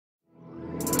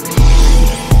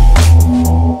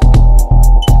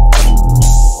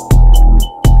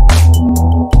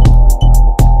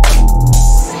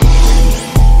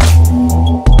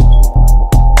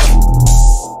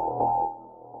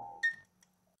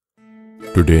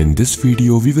Today in this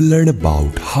video we will learn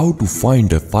about how to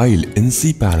find a file in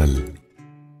cPanel.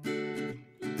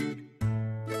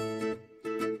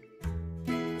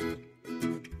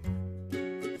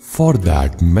 For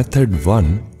that, method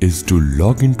 1 is to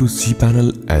log into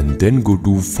cPanel and then go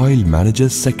to File Manager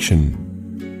section.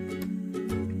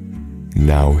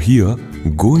 Now here,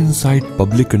 go inside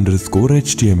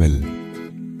public_HTML.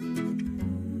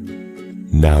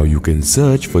 Now you can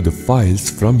search for the files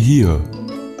from here.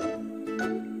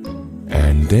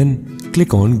 And then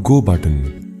click on Go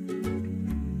button.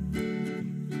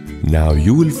 Now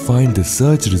you will find the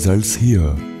search results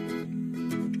here.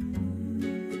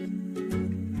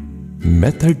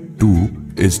 Method 2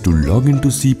 is to log into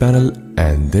cPanel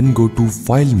and then go to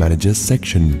File Manager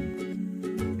section.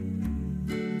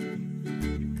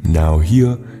 Now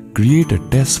here create a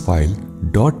test file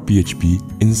 .php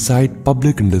inside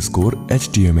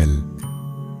public_HTML.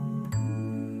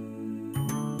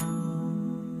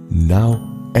 Now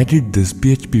edit this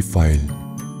PHP file.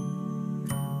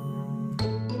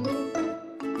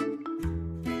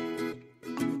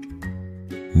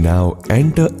 Now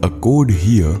enter a code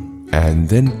here and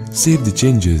then save the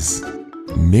changes.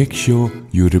 Make sure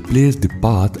you replace the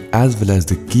path as well as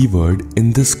the keyword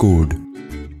in this code.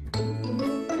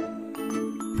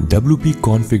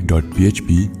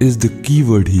 wp-config.php is the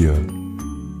keyword here.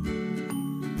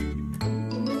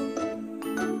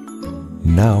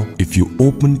 Now, if you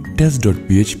open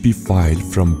test.php file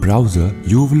from browser,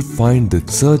 you will find the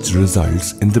search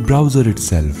results in the browser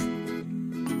itself.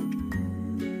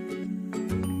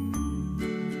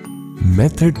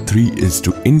 Method 3 is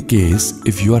to, in case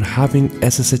if you are having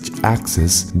SSH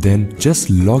access, then just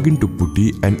log into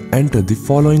PUTTY and enter the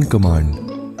following command.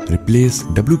 Replace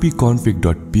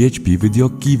wp-config.php with your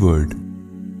keyword.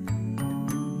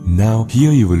 Now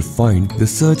here you will find the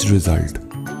search result.